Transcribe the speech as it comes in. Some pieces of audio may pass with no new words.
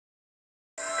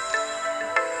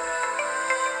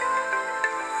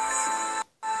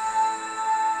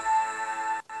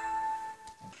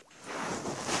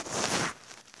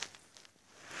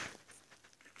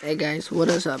Hey guys, what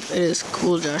is up? It is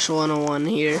Cool Josh 101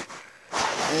 here,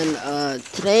 and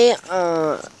today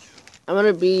I'm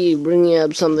gonna be bringing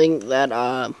up something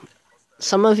that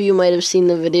some of you might have seen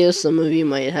the video, some of you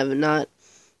might have not,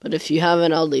 but if you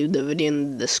haven't, I'll leave the video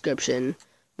in the description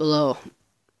below.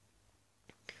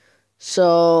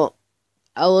 So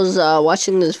I was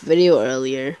watching this video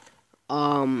earlier,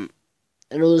 and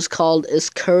it was called "Is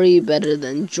Curry Better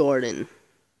Than Jordan?"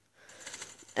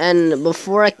 And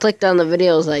before I clicked on the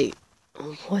video, I was like,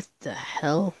 what the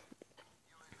hell?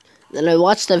 Then I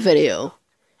watched the video,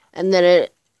 and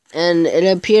it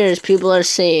appears people are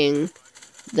saying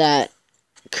that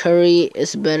Curry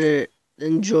is better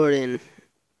than Jordan.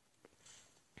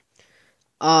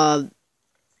 Curry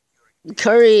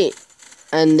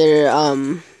and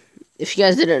if you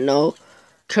guys didn't know,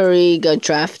 Curry got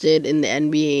drafted in the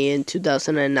NBA in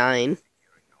 2009.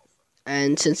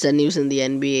 And since then, he was in the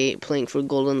NBA playing for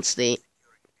Golden State.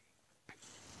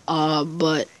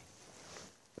 But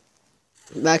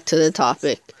back to the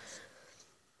topic.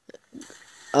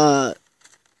 Curry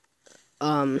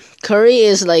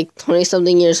is like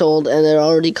 20-something years old, and they're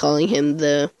already calling him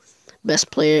the best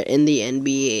player in the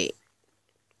NBA.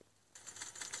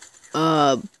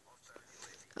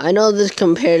 I know this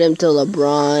compared him to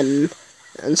LeBron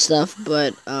and stuff,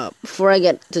 but before I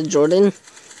get to Jordan,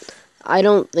 I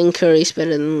don't think Curry's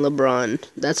better than LeBron.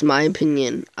 That's my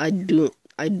opinion. I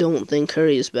don't think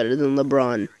Curry is better than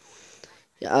LeBron.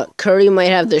 Curry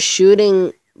might have the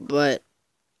shooting, but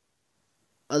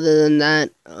other than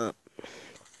that,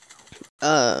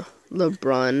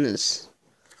 LeBron is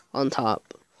on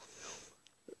top.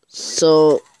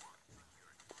 So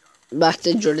back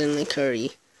to Jordan and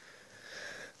Curry.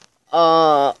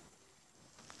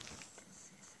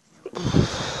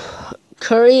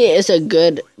 Curry is a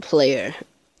good player.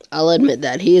 I'll admit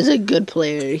that. He is a good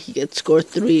player. He can score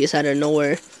threes out of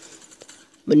nowhere.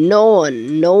 But no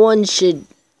one should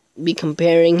be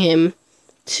comparing him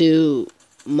to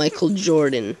Michael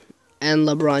Jordan and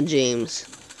LeBron James.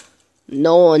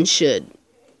 No one should.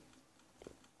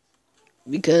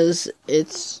 Because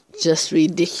it's just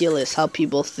ridiculous how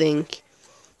people think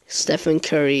Stephen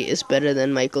Curry is better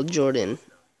than Michael Jordan.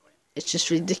 It's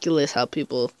just ridiculous how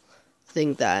people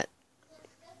think that.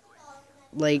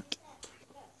 Like,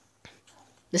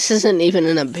 this isn't even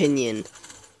an opinion.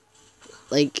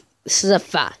 Like, this is a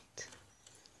fact.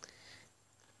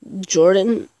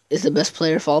 Jordan is the best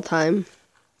player of all time.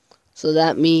 So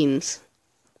that means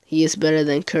he is better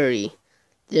than Curry.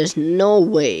 There's no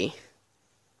way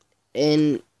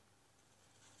in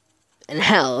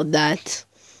hell that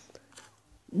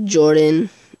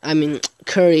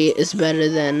Curry is better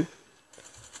than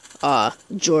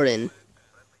Jordan.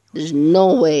 There's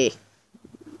no way.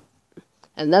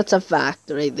 And that's a fact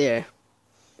right there.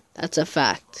 That's a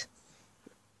fact.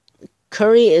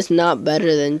 Curry is not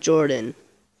better than Jordan.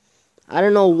 I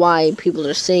don't know why people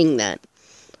are saying that.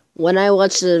 When I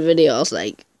watched the video, I was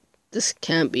like, this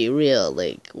can't be real.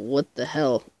 Like, what the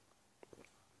hell?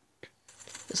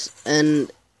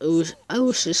 And I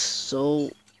was just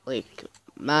so, like,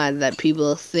 mad that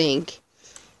people think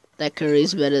that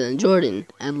Curry's better than Jordan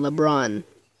and LeBron.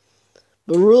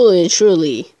 But really and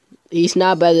truly, he's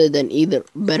not better than either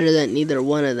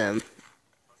one of them.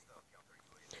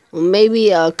 Well,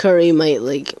 maybe Curry might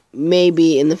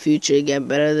maybe in the future get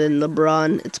better than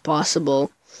LeBron. It's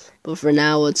possible, but for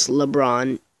now it's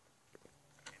LeBron.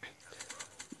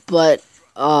 But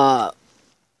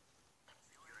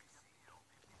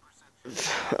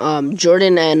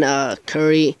Jordan and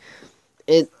Curry,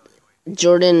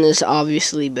 Jordan is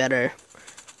obviously better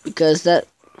because that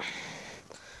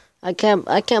I can't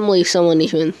believe someone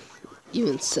even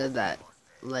said that.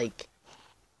 Like,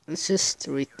 it's just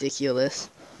ridiculous.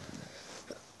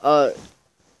 Oh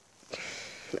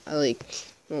my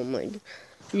God.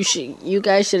 You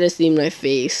guys should have seen my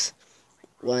face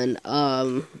when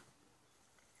I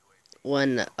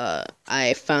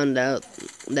found out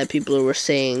that people were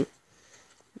saying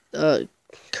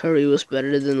Curry was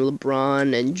better than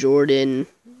LeBron and Jordan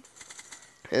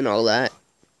and all that.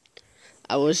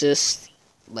 I was just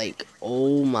like,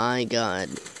 oh my God.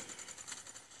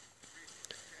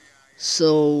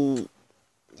 So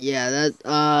yeah,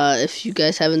 that if you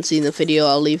guys haven't seen the video,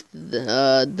 I'll leave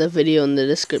the video in the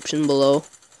description below.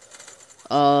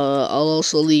 I'll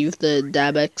also leave the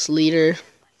DABX leader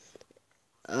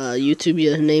YouTube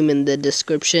username in the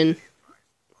description.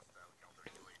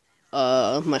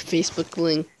 My Facebook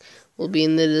link will be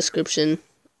in the description.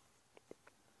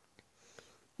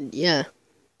 Yeah.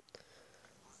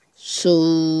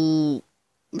 So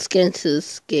let's get into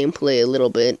this gameplay a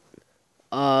little bit.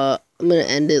 I'm gonna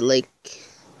end it like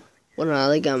when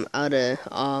I'm out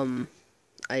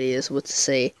ideas what to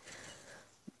say.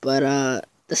 But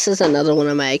this is another one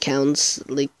of my accounts.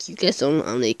 Like, you guys don't know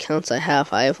how many accounts I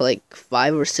have. I have like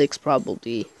 5 or 6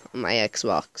 probably on my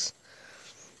Xbox.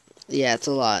 Yeah, it's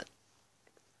a lot.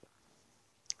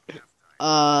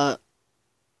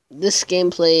 This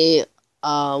gameplay,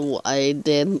 I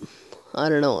did, I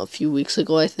don't know, a few weeks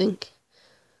ago, I think.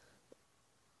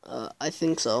 I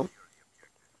think so.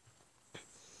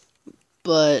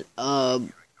 But,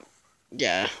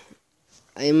 yeah.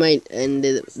 I might end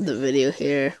the video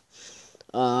here.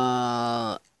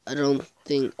 I don't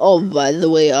think... Oh, by the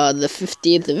way, the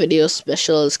 50th video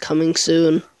special is coming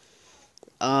soon.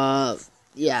 Yeah,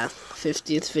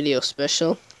 50th video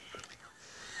special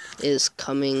is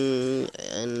coming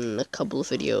in a couple of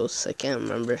videos. I can't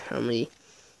remember how many.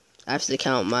 I have to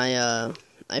count my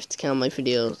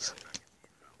videos.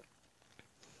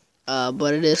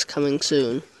 But it is coming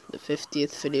soon. The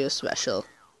 50th video special.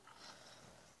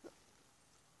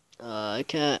 I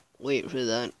can't wait for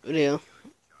that video.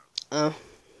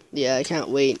 Yeah, I can't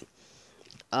wait.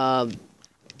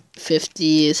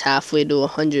 50 is halfway to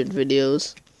 100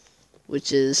 videos,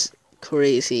 which is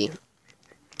crazy.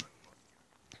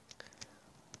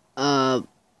 But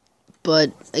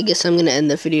I guess I'm gonna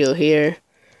end the video here.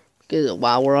 Because,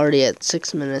 wow, we're already at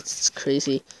 6 minutes. It's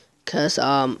crazy. Because,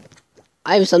 I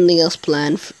have something else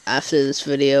planned after this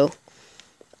video.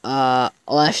 After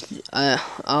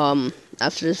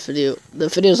this video, the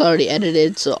video's already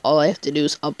edited, so all I have to do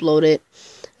is upload it,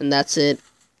 and that's it.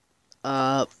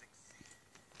 But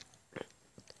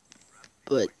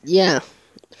yeah,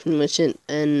 pretty much it.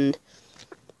 And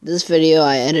this video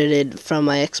I edited from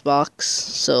my Xbox,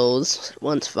 so this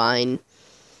one's fine.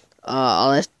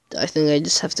 I think I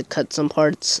just have to cut some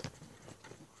parts.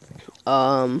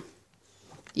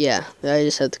 Yeah, I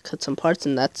just have to cut some parts,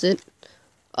 and that's it.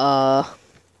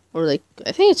 Or like,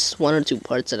 I think it's 1 or 2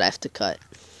 parts that I have to cut.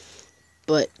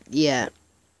 But yeah,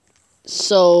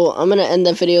 so I'm gonna end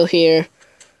the video here.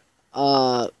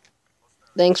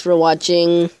 Thanks for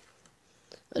watching.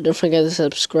 Don't forget to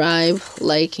subscribe,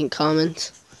 like, and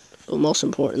comment. But most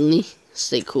importantly,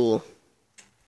 stay cool.